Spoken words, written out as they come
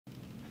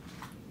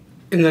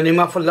In the name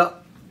of Allah,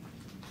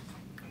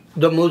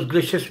 the most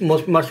gracious,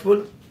 most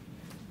merciful.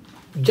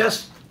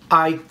 Just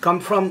I come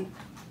from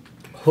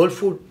Whole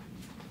Food.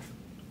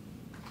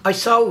 I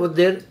saw over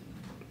there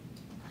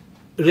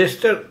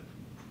register,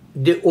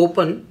 they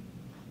open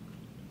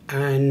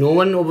and no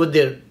one over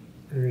there.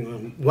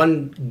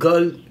 One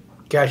girl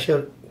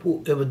cashier,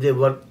 whoever they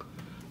work,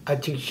 I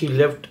think she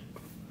left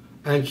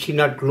and she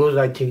not close,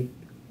 I think,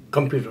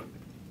 computer.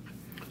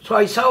 So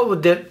I saw over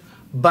there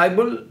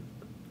Bible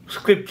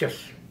scriptures.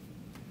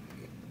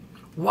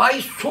 Why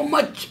so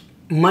much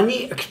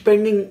money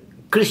expending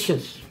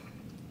Christians?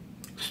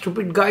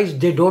 Stupid guys,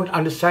 they don't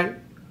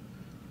understand.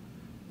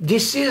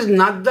 This is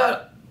not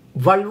the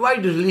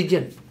worldwide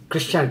religion,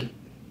 Christianity.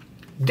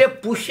 They're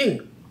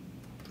pushing.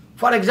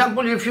 For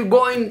example, if you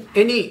go in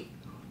any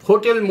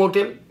hotel,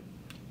 motel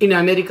in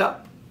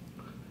America,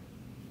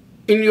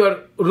 in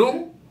your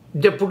room,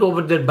 they put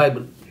over their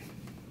Bible.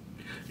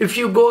 If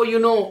you go,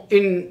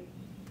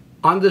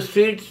 on the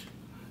streets,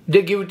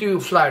 they give it to you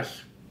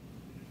flyers.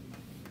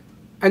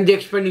 And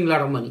they're spending a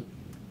lot of money.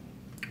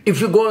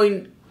 If you go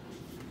in,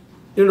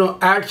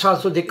 ads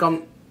also, they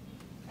come,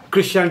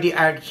 Christianity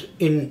ads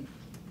in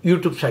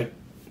YouTube site.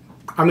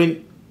 I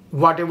mean,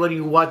 whatever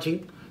you're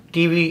watching,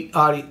 TV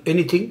or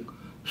anything,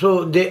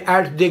 so they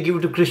give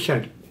it to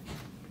Christianity.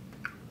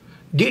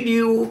 Did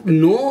you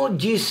know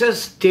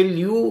Jesus tell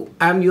you,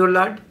 I'm your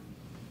Lord?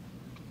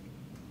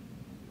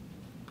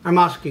 I'm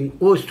asking,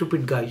 oh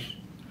stupid guys,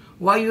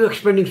 why you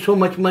expending so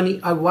much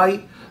money, or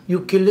why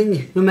you killing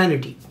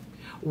humanity?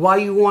 Why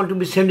you want to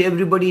be send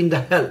everybody in the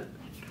hell?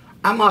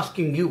 I'm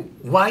asking you,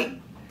 why?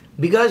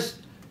 Because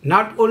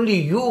not only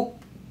you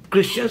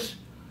Christians,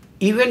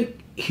 even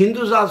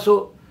Hindus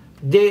also,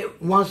 they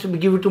want to be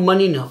given to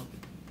money now.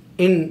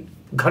 In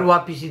Ghar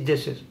Wapisi, they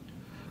say,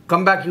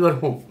 come back your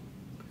home.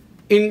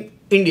 In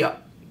India,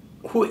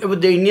 whoever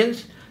the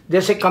Indians,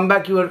 they say, come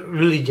back your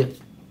religion.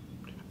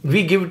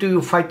 We give to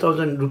you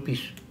 5,000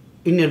 rupees,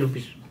 Indian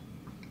rupees.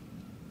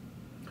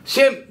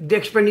 Same, they're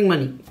expending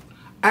money.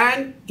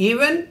 And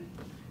even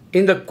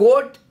in the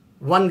court,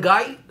 one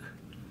guy,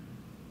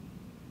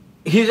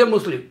 he's a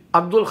Muslim,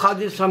 Abdul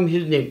Qadir, some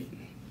his name.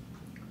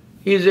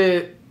 He's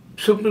a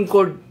Supreme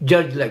Court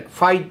judge, like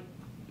 5,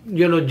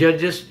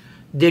 judges,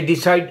 they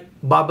decide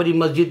Babari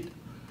Masjid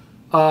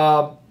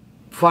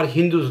for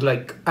Hindus,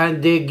 like,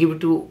 and they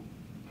give to,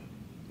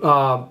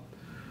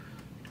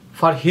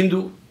 for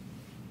Hindu,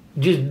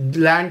 this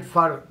land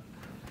for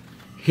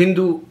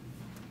Hindu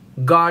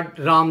God,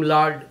 Ram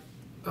Lord,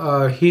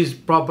 his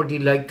property,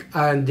 like,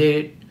 and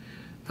they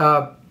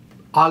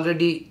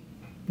already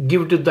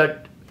give to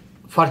that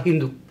for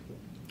Hindu.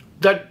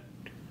 That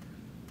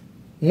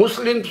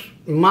Muslims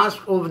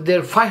mosque over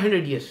there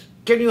 500 years.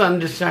 Can you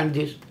understand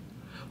this?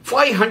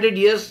 500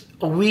 years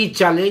we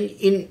challenge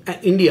in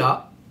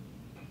India,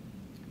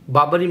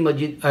 Babari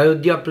Masjid,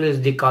 Ayodhya place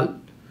they call,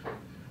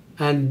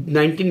 and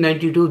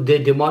 1992 they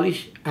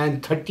demolish,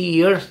 and 30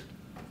 years,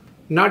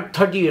 not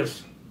 30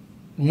 years,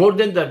 more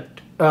than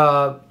that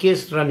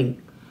case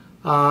running,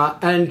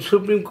 and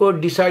Supreme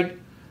Court decide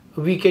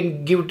we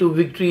can give to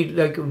victory,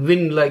 like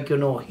win, like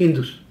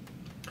Hindus.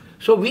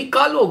 So we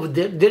call over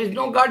there, there is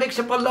no God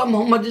except Allah,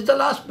 Muhammad is the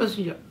last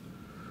messenger.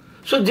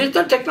 So this is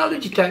the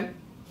technology time.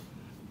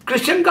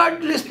 Christian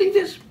God listening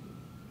this,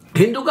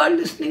 Hindu God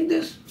listening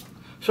this.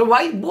 So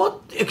why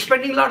both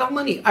expending a lot of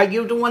money? I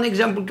give to one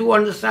example to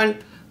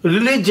understand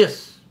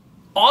religious,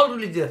 all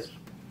religious.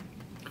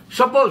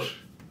 Suppose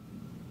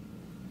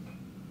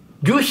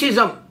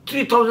Jewishism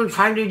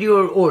 3,500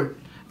 years old,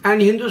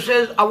 and Hindu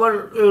says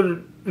our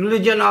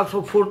religion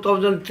also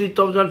 4,000,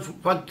 3,000,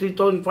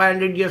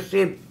 3,500 years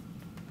same.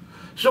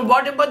 So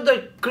what about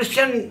the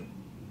Christian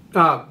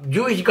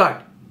Jewish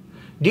God?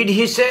 Did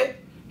he say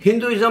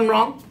Hinduism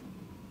wrong?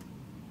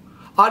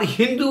 Or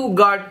Hindu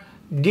God,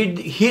 did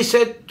he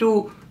say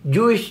to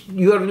Jewish,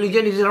 your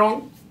religion is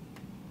wrong?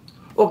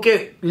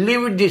 Okay,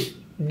 leave it this.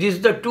 This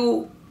is the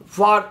two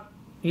for,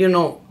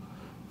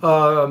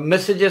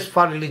 messages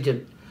for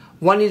religion.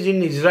 One is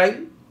in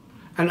Israel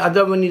and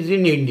other one is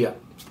in India.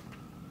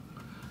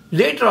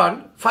 Later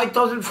on,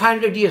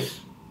 5,500 years,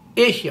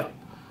 Asia,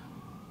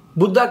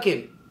 Buddha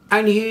came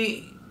and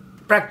he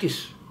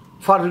practiced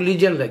for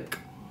religion, like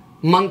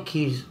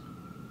monkeys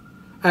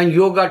and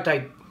yoga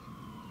type.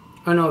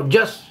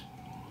 Just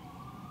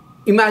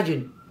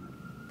imagine,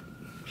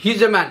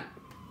 he's a man,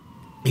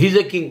 he's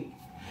a king,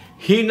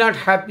 he not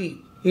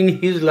happy in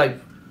his life,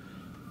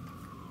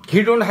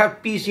 he don't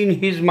have peace in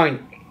his mind.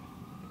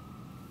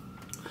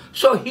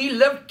 So he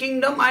left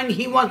kingdom and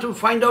he wants to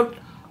find out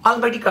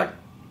Almighty God.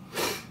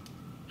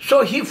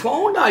 So he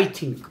found, I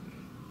think,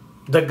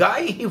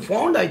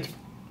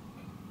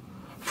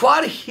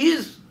 for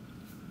his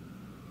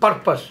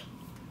purpose,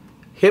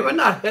 heaven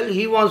or hell,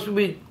 he wants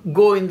to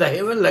go in the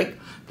heaven, like,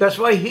 that's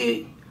why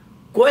he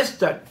quests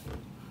that.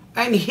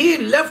 And he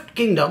left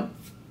kingdom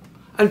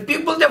and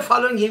people, they're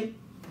following him.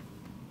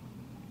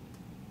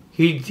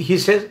 He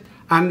says,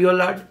 I'm your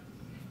Lord.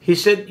 He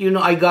said,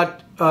 I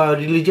got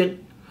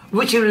religion.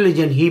 Which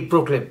religion he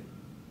proclaimed?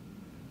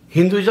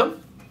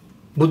 Hinduism,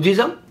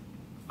 Buddhism,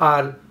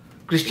 or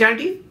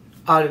Christianity,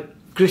 or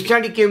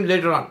Christianity came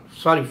later on,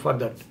 sorry for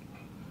that.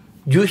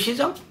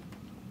 Jewishism,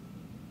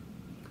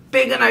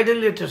 pagan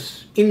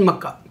idolaters in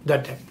Makkah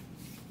that time.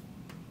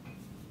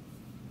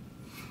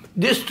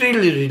 These three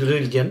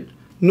religions,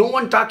 no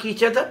one talk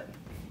each other.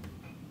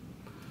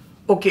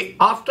 Okay,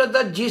 after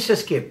that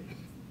Jesus came.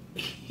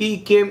 He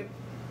came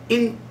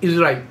in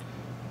Israel.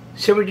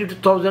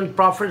 72,000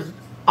 prophets,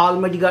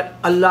 Almighty God,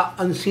 Allah,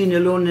 unseen,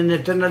 alone and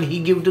eternal. He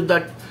gave to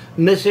that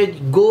message,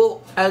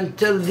 go and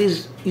tell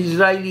these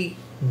Israeli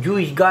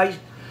Jewish guys,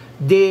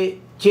 they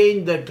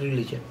changed that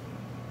religion.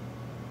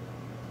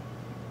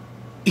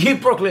 He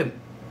proclaimed,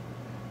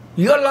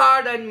 your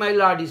Lord and my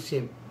Lord is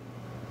same.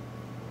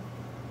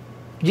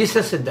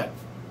 Jesus said that.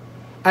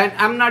 And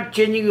I'm not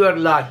changing your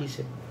law, he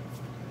said.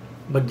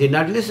 But they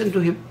not listen to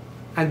him.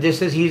 And they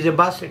says he is a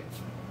bastard.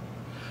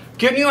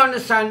 Can you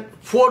understand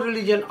 4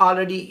 religions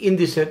already in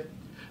this earth?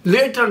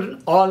 Later,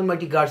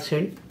 Almighty God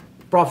sent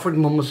Prophet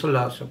Muhammad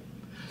Sallallahu Alaihi Wasallam.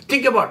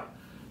 Think about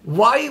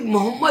why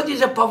Muhammad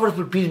is a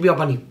powerful, peace be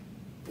upon him.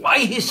 Why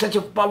he is such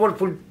a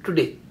powerful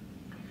today.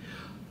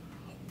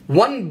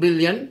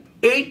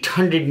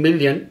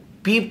 1,800,000,000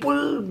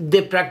 people,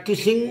 they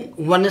practicing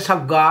oneness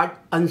of God,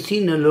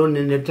 unseen, alone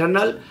and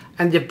eternal,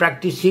 and they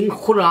practicing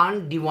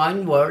Quran,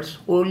 divine words,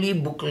 holy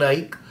book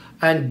like,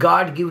 and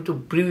God give to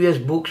previous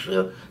books.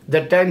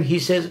 That time he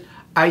says,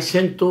 I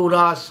sent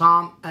Torah,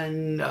 Psalm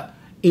and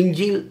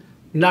Injil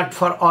not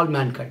for all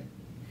mankind.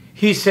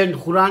 He sent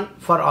Quran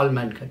for all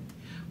mankind.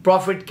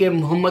 Prophet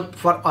came Muhammad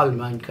for all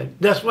mankind.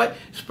 That's why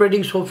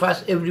spreading so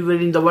fast everywhere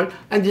in the world,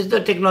 and this is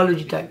the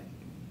technology time.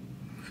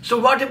 So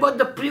what about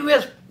the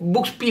previous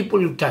books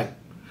people time?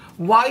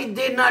 Why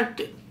they not,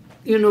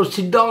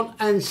 sit down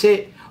and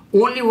say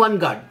only one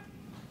God?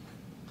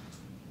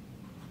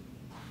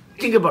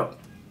 Think about it.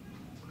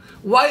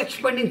 Why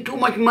spending too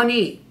much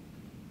money,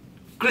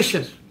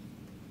 Christians?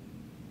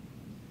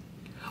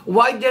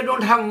 Why they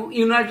don't have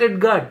united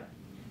God?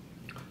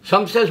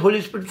 Some says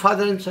Holy Spirit,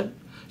 Father and Son.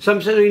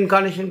 Some says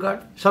Incarnation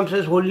God. Some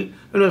says Holy,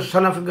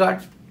 Son of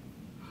God.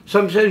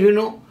 Some says,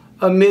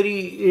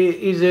 Mary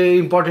is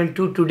important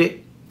too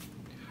today.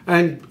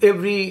 And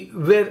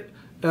everywhere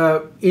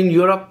in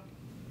Europe,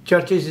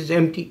 churches is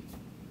empty.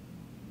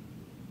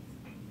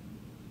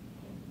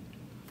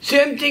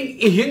 Same thing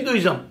in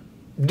Hinduism.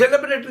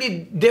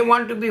 Deliberately, they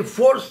want to be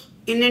forced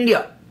in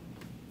India.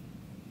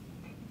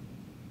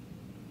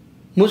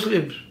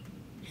 Muslims,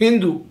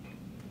 Hindu,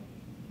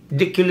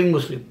 they killing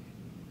Muslim.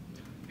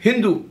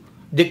 Hindu,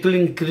 they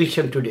killing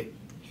Christian today.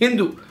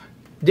 Hindu,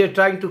 they're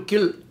trying to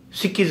kill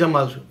Sikhism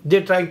also.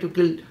 They're trying to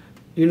kill,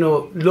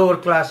 lower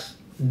class,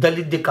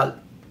 Dalit they call.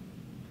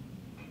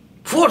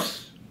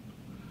 Force.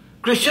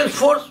 Christians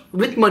force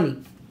with money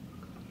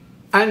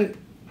and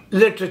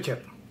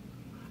literature.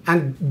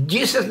 And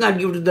Jesus not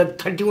give to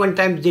that 31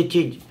 times they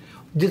change.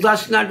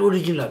 That's not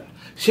original.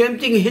 Same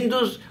thing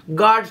Hindus,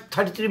 gods,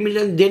 33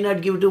 million, they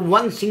not give to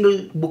one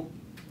single book.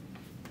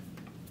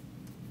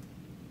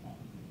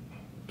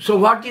 So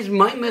what is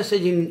my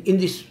message in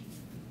this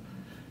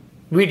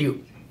video?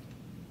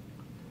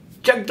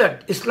 Check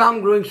that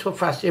Islam growing so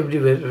fast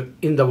everywhere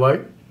in the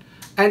world.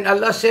 And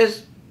Allah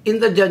says in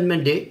the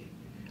judgment day,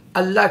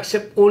 Allah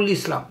accept only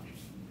Islam.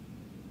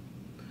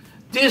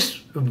 This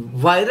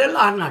viral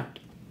or not,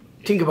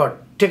 think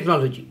about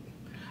technology.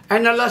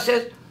 And Allah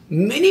says,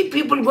 many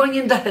people going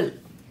in the hell.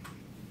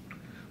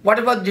 What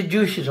about the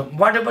Jewishism?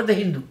 What about the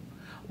Hindu?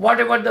 What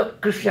about the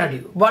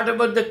Christianity? What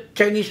about the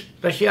Chinese,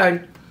 Russia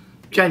and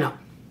China?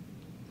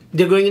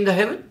 They're going in the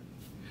heaven?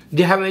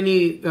 They have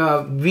any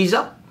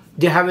visa?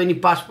 They have any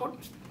passport?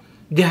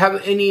 They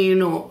have any,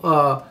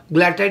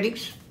 glad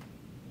tidings?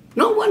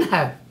 No one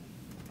have.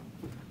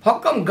 How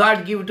come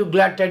God give to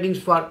glad tidings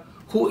for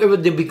whoever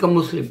they become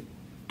Muslim?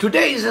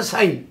 Today is a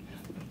sign.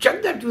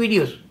 Check that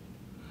videos.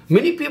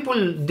 Many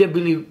people, they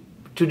believe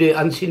today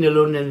unseen,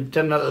 alone and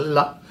eternal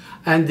Allah.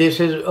 And they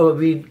say,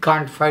 we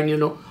can't find,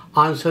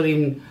 answer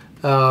in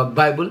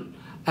Bible.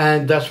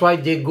 And that's why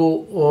they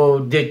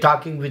go, they're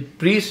talking with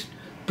priests.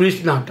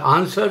 Priests not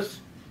answers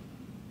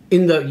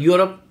in the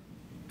Europe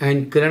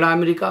and Canada,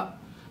 America.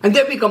 And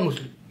they become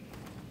Muslim.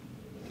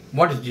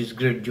 What is this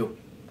great joke?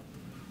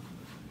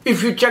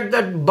 If you check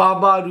that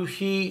Baba,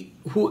 Rishi,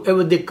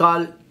 whoever they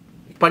call,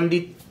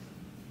 Pandit,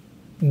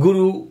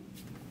 Guru,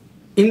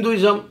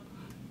 Hinduism,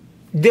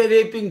 they're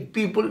raping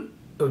people,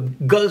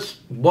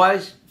 girls,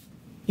 boys,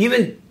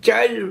 even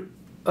child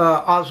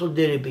also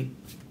they're raping.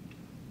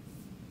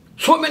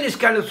 So many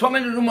scandals, so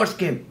many rumors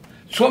came.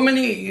 So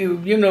many,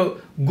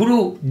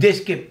 Guru, they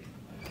escaped.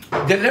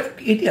 They left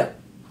India.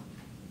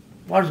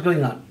 What's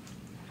going on?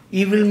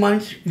 Evil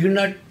minds,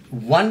 not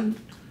one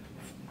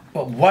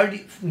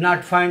word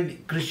not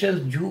find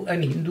Christians, Jew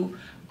and Hindu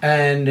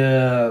and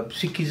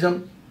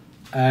Sikhism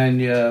and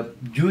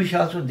Jewish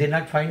also, they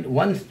not find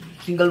one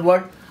single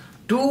word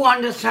to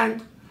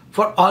understand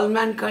for all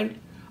mankind.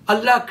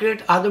 Allah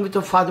created Adam with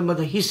a father,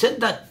 mother. He said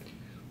that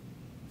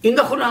in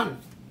the Quran.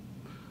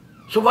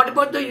 So what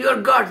about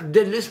your God?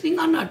 They're listening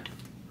or not?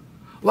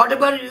 What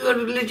about your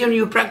religion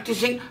you're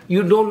practicing?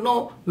 You don't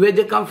know where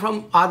they come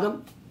from,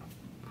 Adam?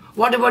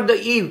 What about the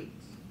Eve?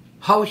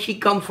 How she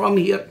come from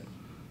here?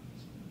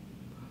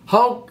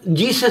 How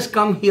Jesus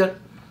come here?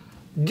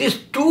 These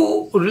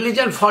two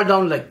religions fall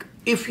down like.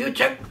 If you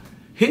check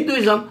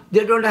Hinduism,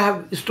 they don't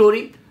have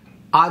story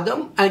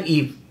Adam and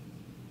Eve.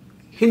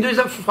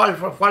 Hinduism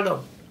fall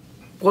down.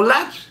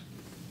 Collapse.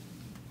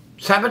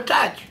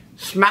 Sabotage.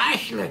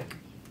 Smash like.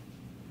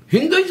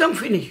 Hinduism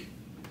finish.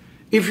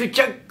 If you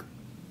check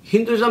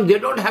Hinduism, they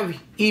don't have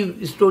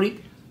Eve story,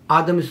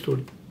 Adam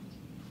story.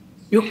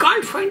 You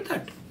can't find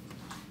that.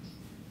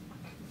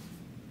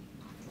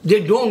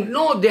 They don't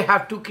know they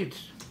have two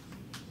kids.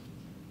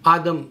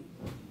 Adam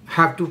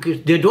have two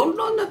kids. They don't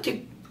know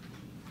nothing.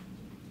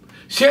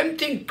 Same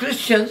thing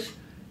Christians.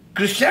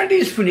 Christianity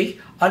is finished.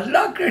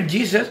 Allah created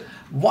Jesus.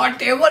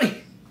 Whatever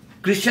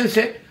Christians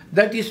say,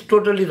 that is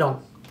totally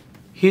wrong.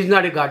 He is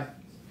not a God.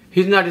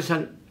 He is not a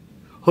son.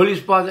 Holy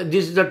Father,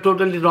 this is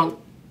totally wrong.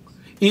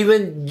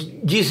 Even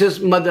Jesus'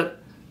 mother,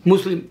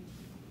 Muslim.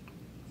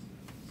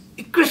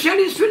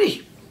 Christianity is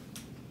finished.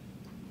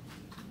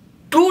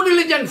 Two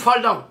religions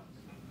fall down.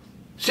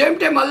 Same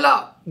time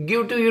Allah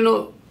give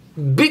to,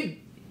 big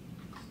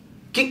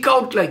kick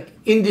out like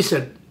in this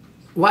earth.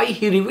 Why?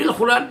 He revealed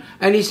Quran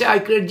and he said, I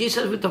create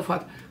Jesus with the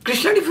Father.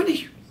 Christianity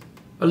finished.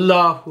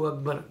 Allahu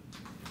Akbar.